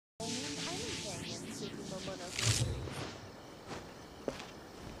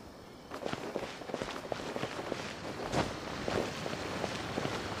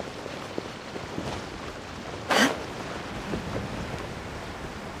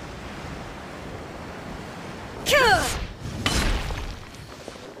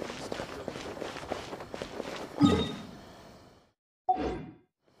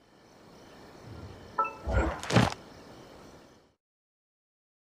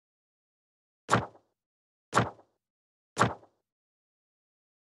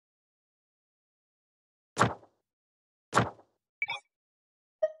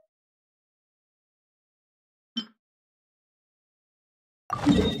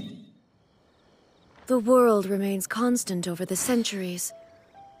The world remains constant over the centuries,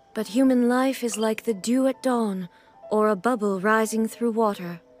 but human life is like the dew at dawn, or a bubble rising through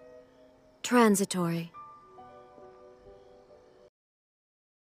water. Transitory.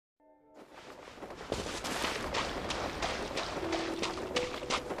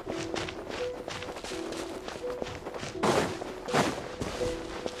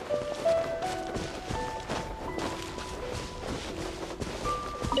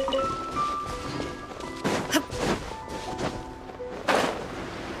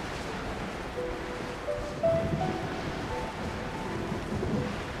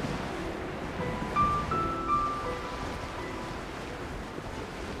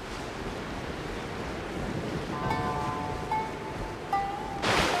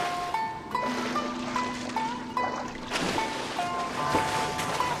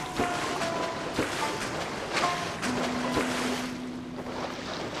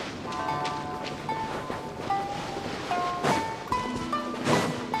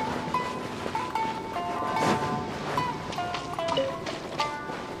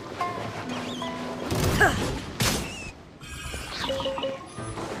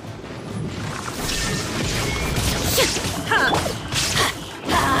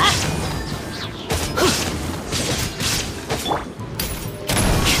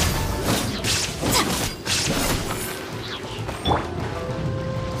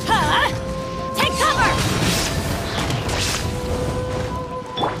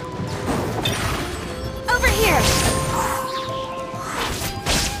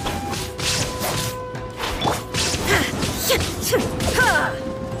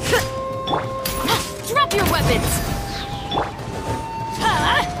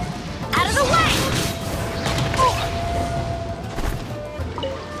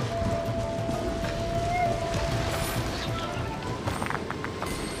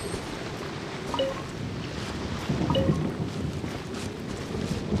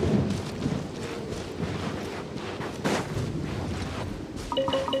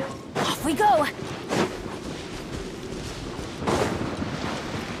 Off we go!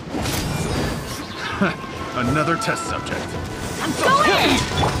 Another test subject. I'm going!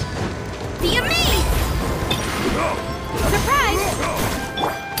 Via me! Surprise!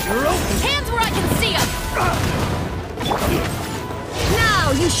 Hands where I can see them!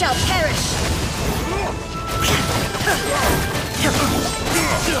 Now you shall perish!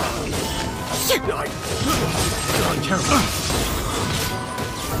 Careful.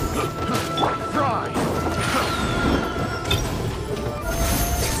 Fry!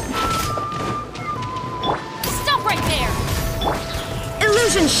 Stop right there!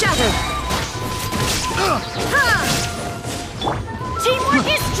 Illusion shattered! Teamwork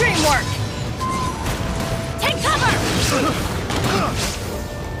is dreamwork! Take cover!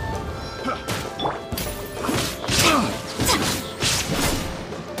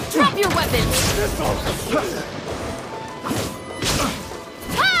 Drop your weapons!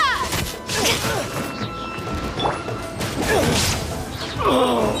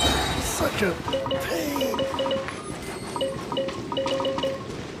 Such a pain.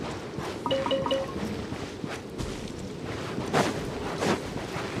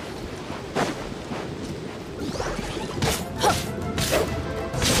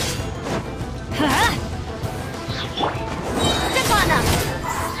 Step on them!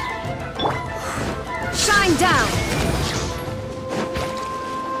 Shine down!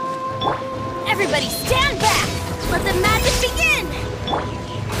 Everybody stand back! Let the magic begin!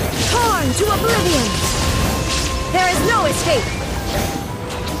 Torn to oblivion! There is no escape!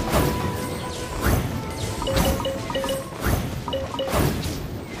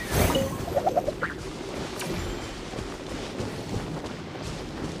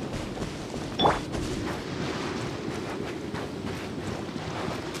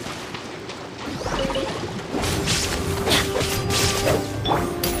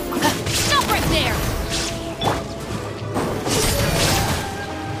 Stop right there!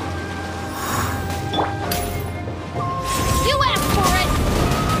 You asked for it!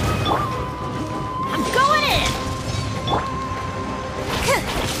 I'm going in!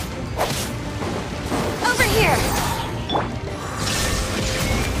 Over here!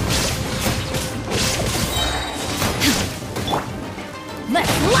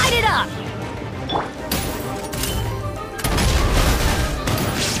 Let's light it up!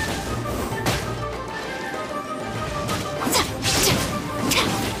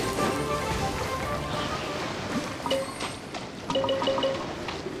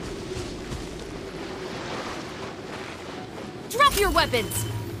 Drop your weapons!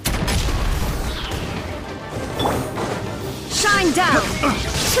 Shine Shine down!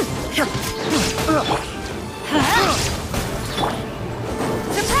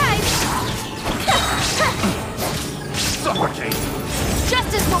 Surprise! Suffocate!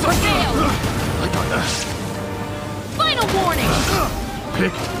 Justice will prevail! I got that. Final warning!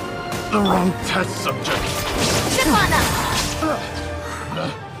 Picked the wrong test subject. Zip on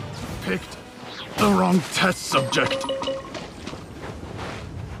up! Picked the wrong test subject.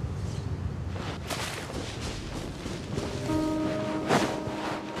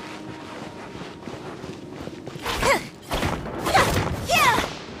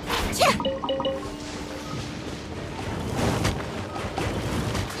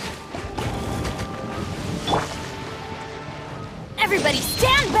 Everybody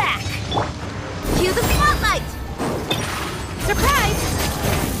stand back! Cue the spotlight! Surprise!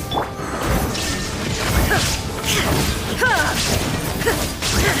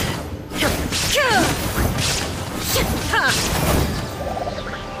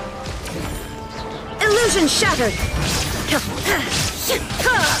 Illusion shattered!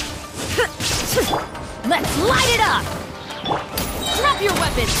 Let's light it up! Drop your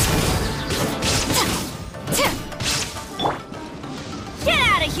weapons! Get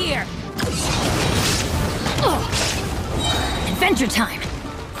out of here! Adventure time!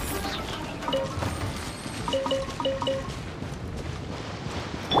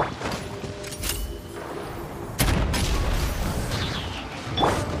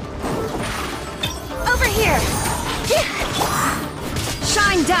 Over here!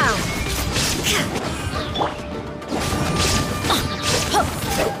 Shine down!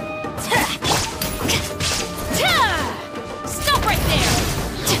 Stop right there!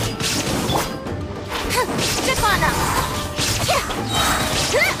 Zip on up!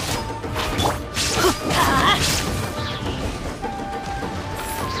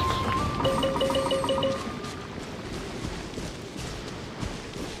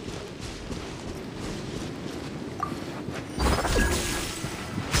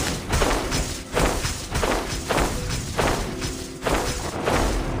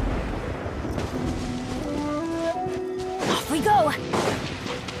 Off we go!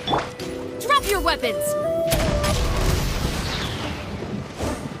 Drop your weapons!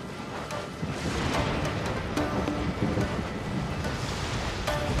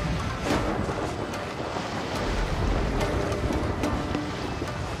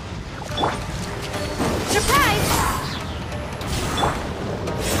 Surprise!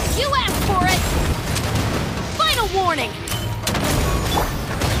 You asked for it! Final warning!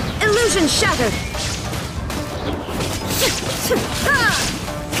 Illusion shattered!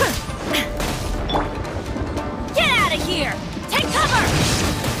 Get out of here! Take cover!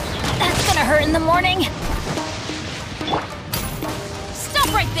 That's gonna hurt in the morning.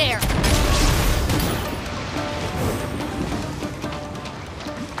 Stop right there!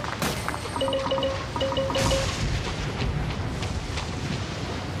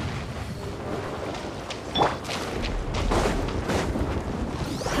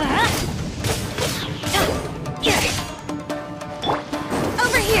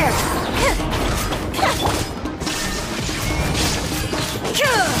 Over here!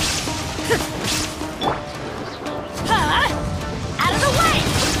 Out of the way!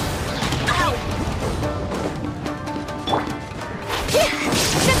 Ow!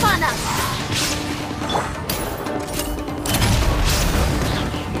 Zip on up!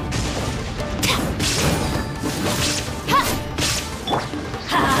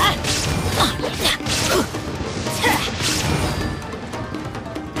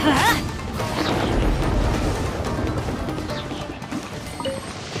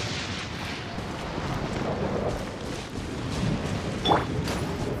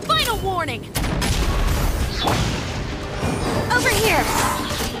 Final warning! Over here!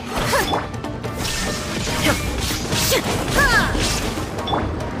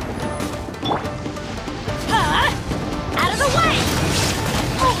 Out of the way!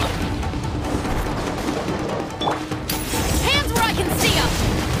 Hands where I can see them!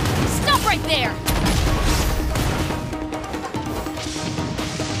 Stop right there!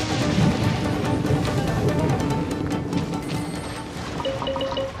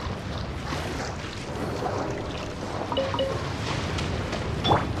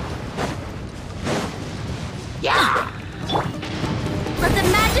 Let the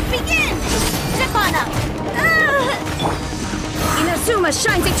magic begin! Zip on up! Inazuma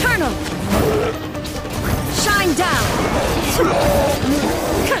shines eternal! Shine down!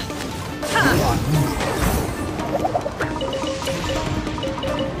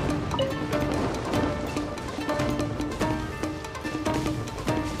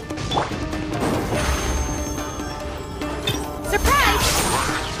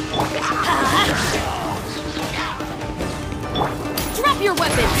 your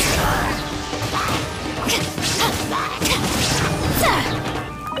weapons!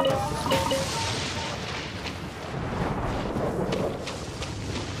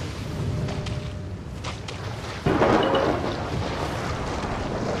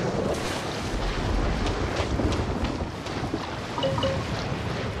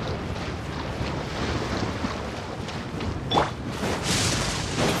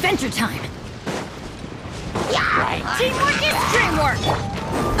 Adventure time! Teamwork is dreamwork!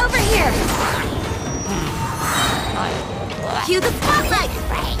 Over here! Cue the spotlight!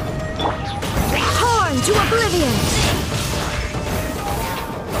 Torn to oblivion!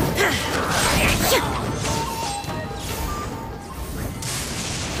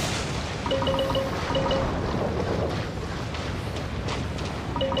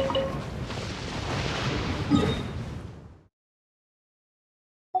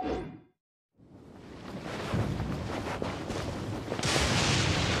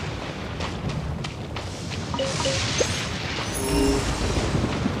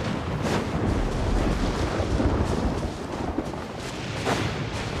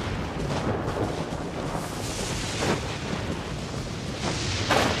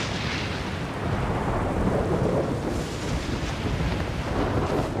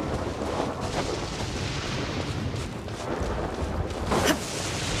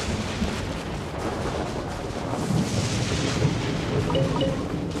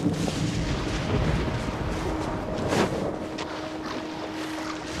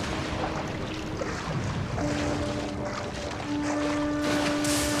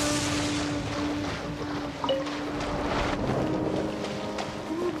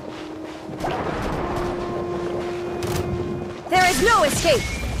 No escape!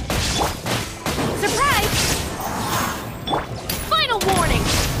 Surprise! Final warning!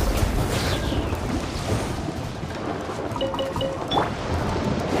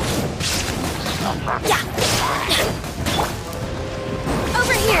 Yeah!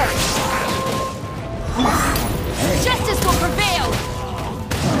 Over here! Justice will prevail!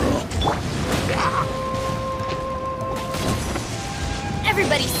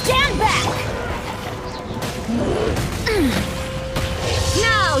 Everybody stand back!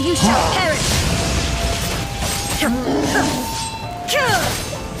 Now you shall perish!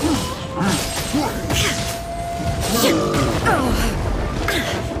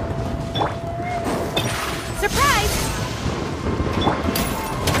 Surprise!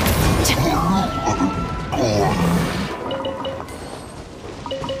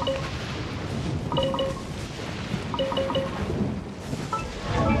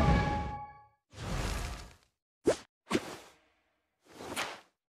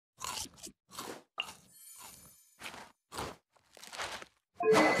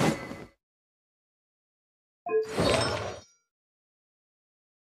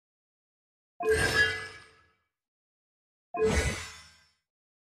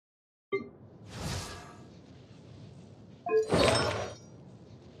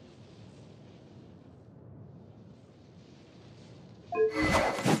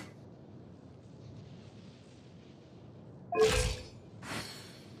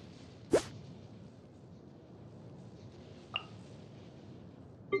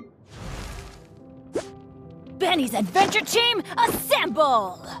 Benny's adventure team,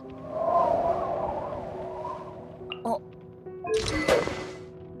 assemble! Oh.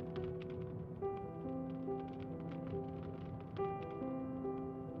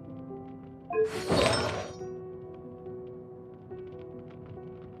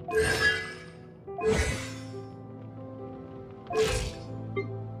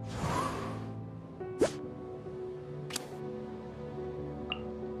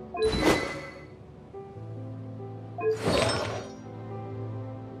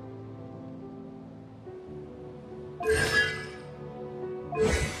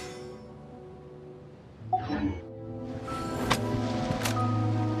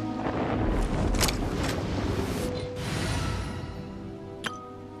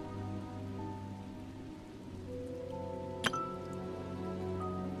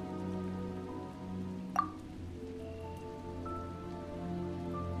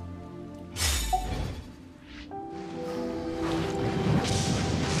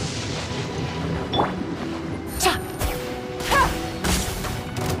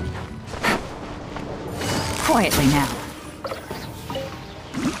 Quietly now.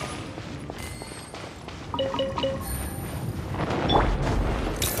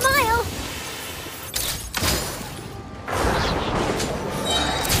 Smile!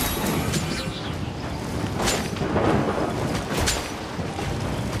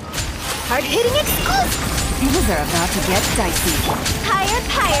 Hard-hitting exclusive! Things are about to get dicey. Higher,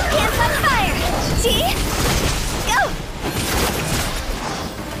 higher, pants on fire! See? Go!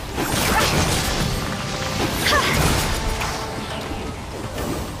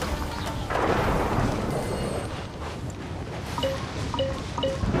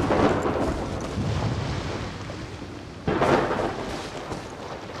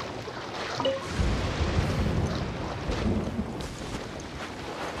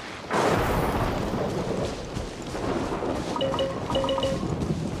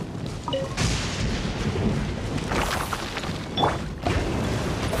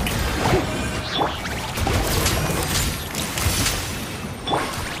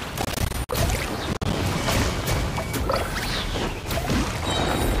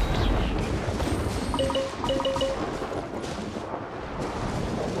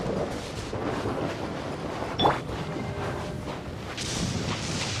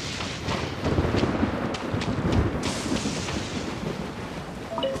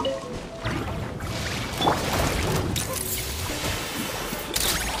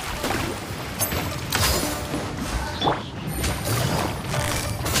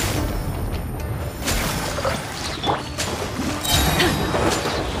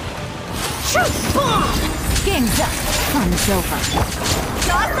 Game's up. Fun's over.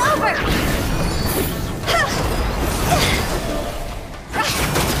 Jaw's over!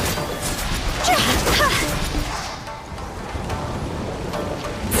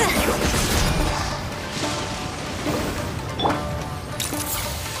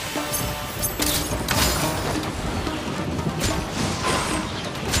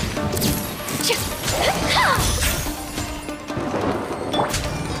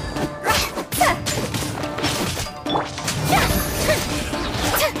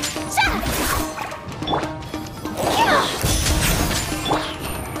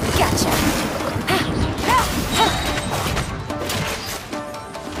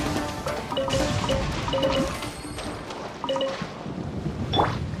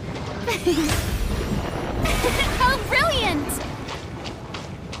 How brilliant!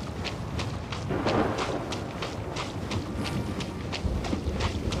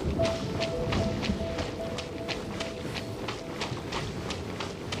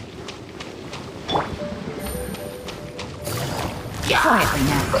 Quietly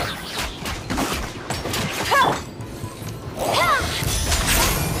now.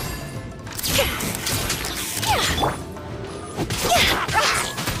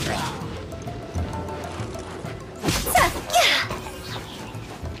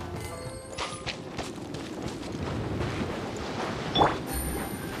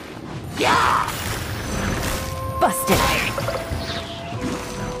 Busted.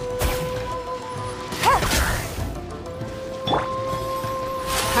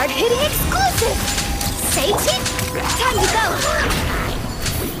 Hard-hitting exclusive! Safety? Time to go!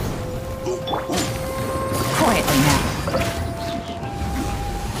 Quietly now.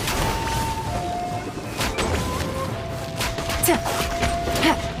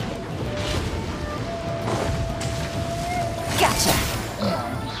 Gotcha!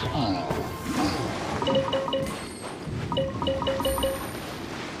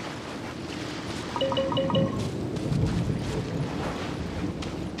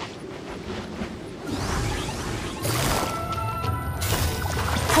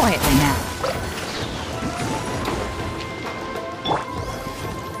 Quietly now.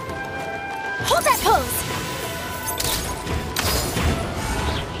 Hold that pose!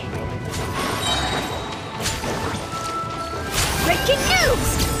 Breaking news!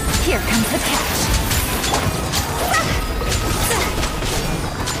 Here comes the catch.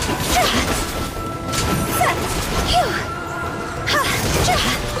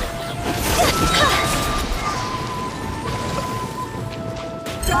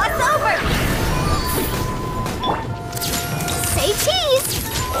 Draw's over! Say cheese!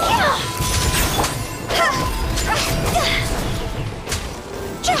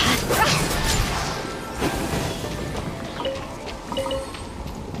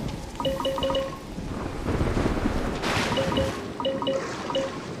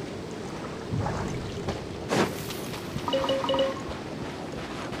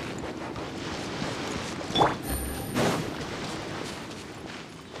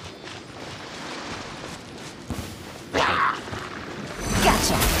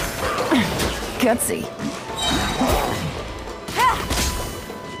 Gotcha. Gutsy.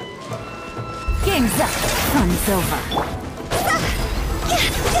 Game's up. Fun's over.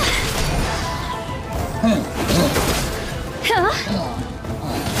 Huh?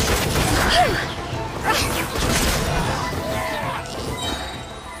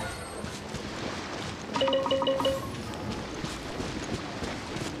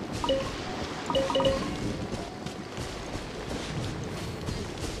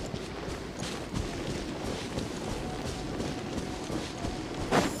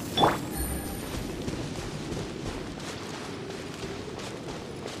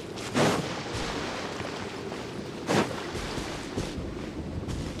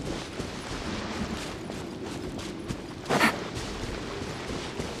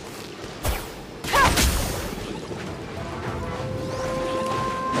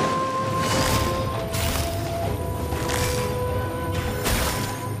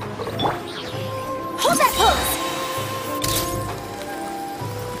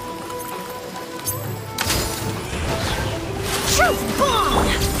 Boom!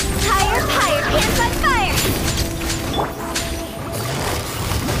 Higher, higher, pants on fire!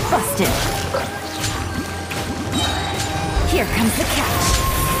 Busted! Here comes the catch!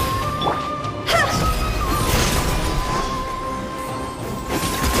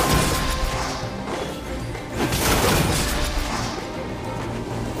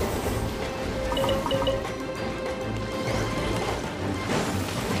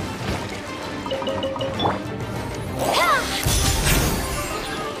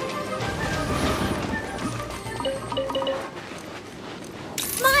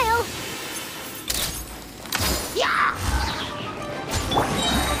 Smile! Yeah!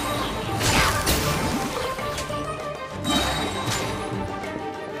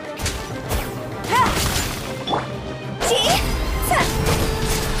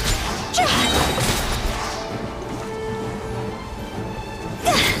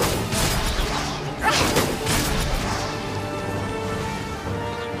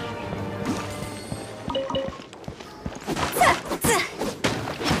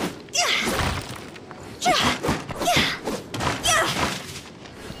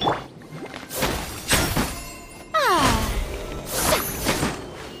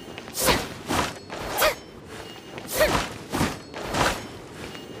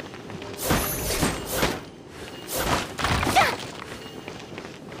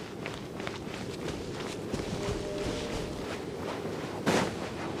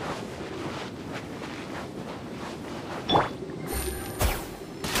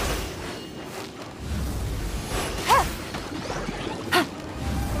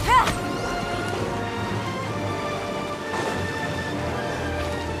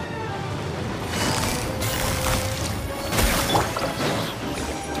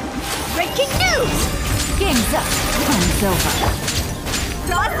 Game's up. Fun's over.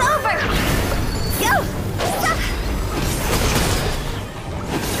 Throw us over! Go! Stop!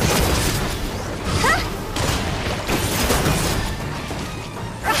 Huh?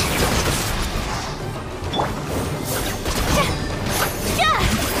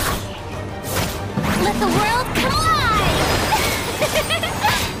 Let the world collide!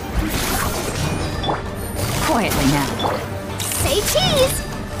 Quietly now. Say cheese!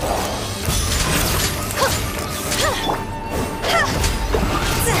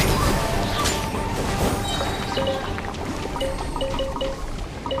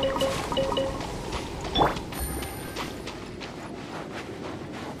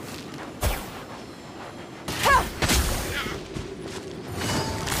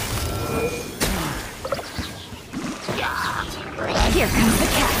 Here comes the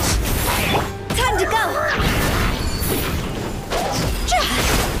catch. Time to go! Go!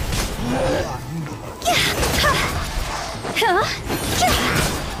 Huh?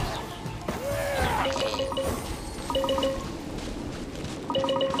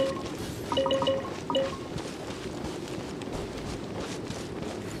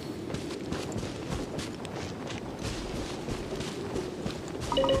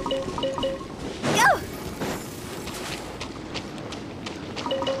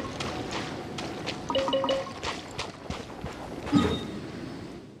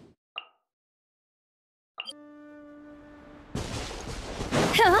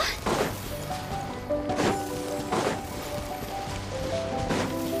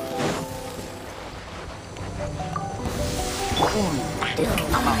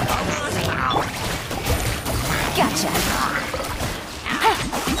 Gotcha.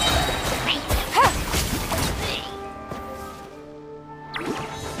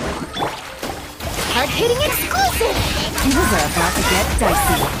 Hard-hitting exclusive! Things are about to get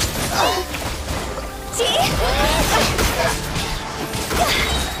dicey. See?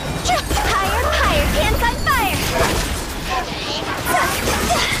 Higher, higher, pants on fire!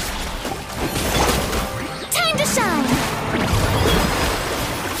 Time to shine!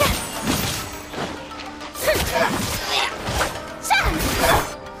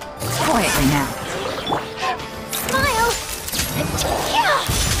 Quietly now. Smile!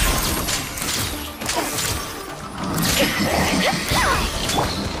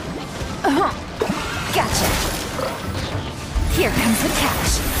 Gotcha. Here comes the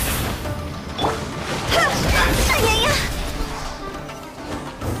catch.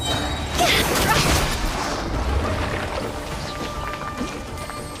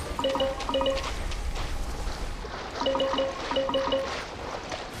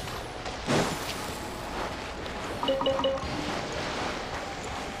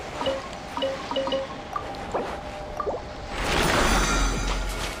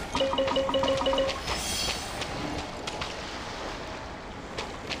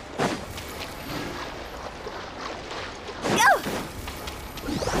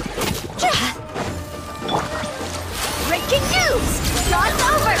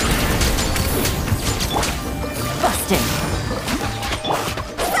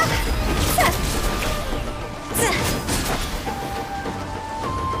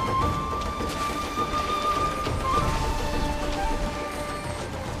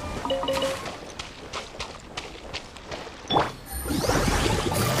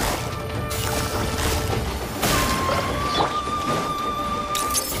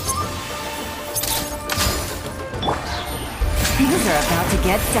 are about to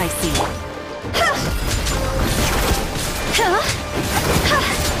get dicey.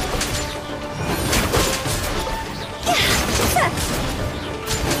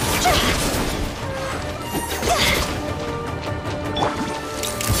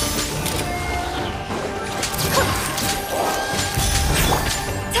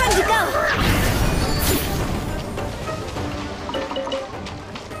 Time to go!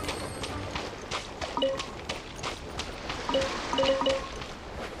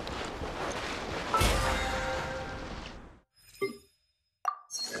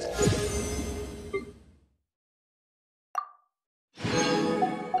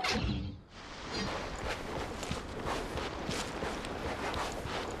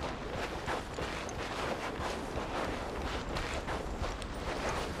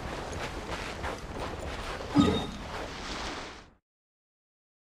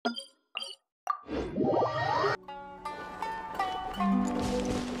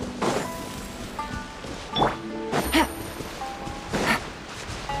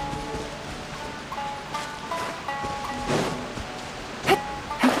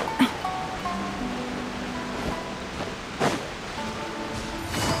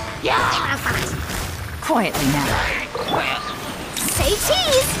 Quietly now. Say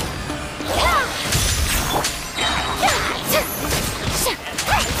cheese!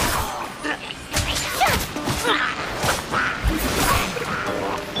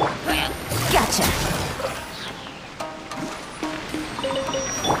 Gotcha.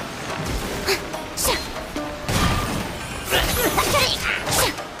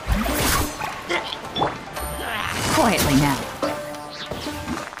 Quietly now.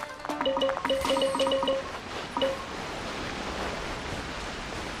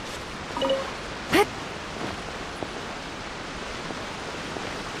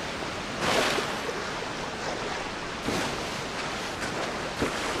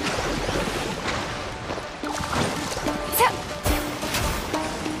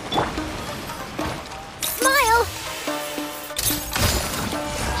 Smile!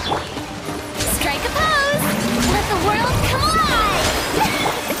 Strike a pose! Let the world come alive!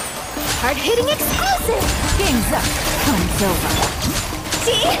 Hard-hitting exclusive! Game's up. Time's over.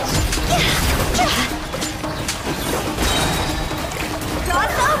 See?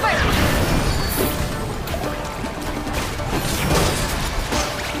 Cross over!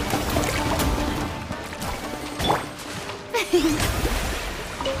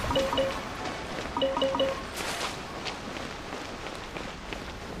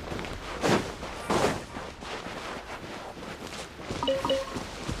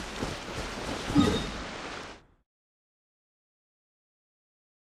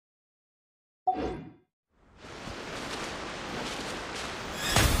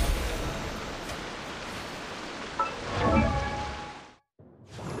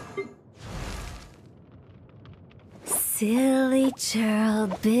 Silly churl,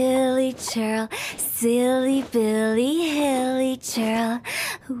 Billy churl, silly Billy, hilly churl.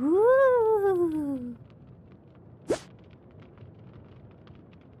 Woo!